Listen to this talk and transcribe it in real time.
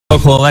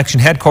Local election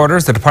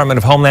headquarters, the Department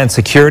of Homeland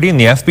Security, and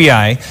the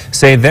FBI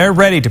say they're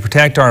ready to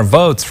protect our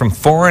votes from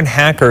foreign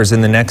hackers in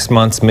the next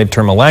month's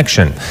midterm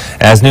election.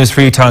 As News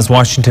for Utah's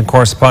Washington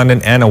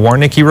correspondent Anna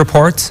Warnicki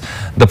reports,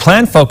 the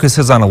plan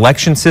focuses on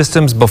election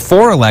systems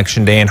before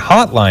Election Day and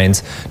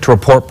hotlines to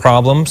report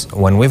problems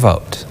when we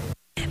vote.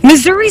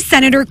 Missouri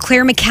Senator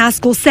Claire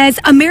McCaskill says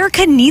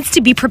America needs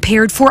to be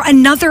prepared for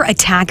another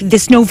attack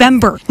this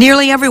November.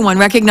 Nearly everyone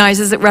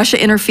recognizes that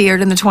Russia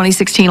interfered in the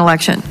 2016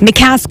 election.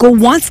 McCaskill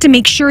wants to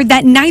make sure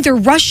that neither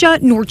Russia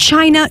nor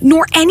China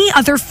nor any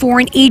other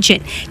foreign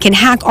agent can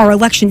hack our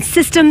election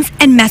systems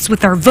and mess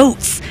with our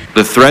votes.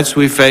 The threats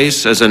we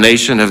face as a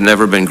nation have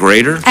never been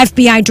greater.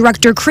 FBI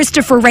Director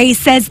Christopher Wray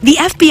says the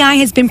FBI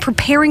has been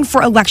preparing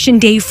for Election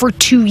Day for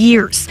 2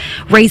 years.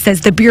 Wray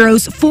says the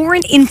Bureau's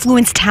Foreign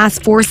Influence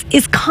Task Force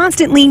is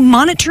constantly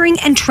monitoring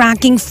and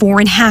tracking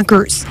foreign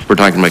hackers. We're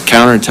talking about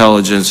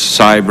counterintelligence,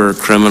 cyber,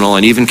 criminal,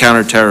 and even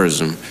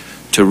counterterrorism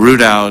to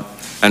root out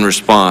and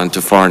respond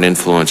to foreign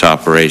influence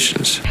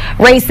operations.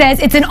 Wray says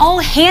it's an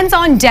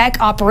all-hands-on-deck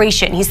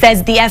operation. He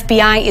says the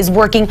FBI is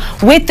working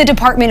with the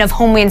Department of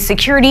Homeland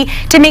Security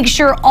to make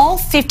sure all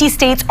 50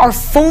 states are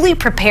fully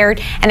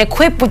prepared and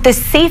equipped with the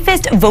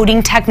safest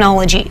voting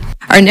technology.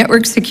 Our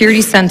network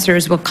security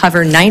sensors will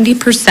cover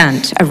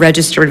 90% of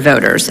registered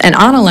voters, and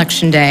on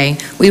Election Day,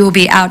 we will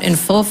be out in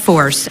full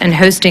force and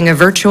hosting a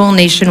virtual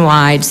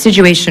nationwide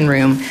situation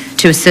room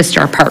to assist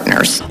our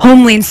partners.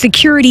 Homeland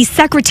Security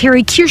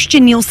Secretary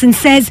Kirstjen Nielsen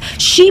says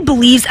she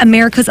believes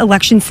America's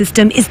election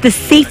system is the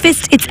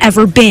safest it's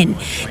ever been.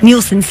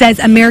 Nielsen says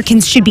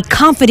Americans should be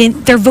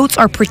confident their votes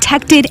are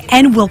protected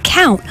and will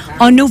count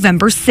on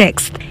November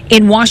 6th.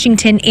 In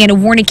Washington, Anna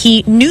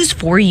Warnicki, News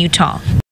 4 Utah.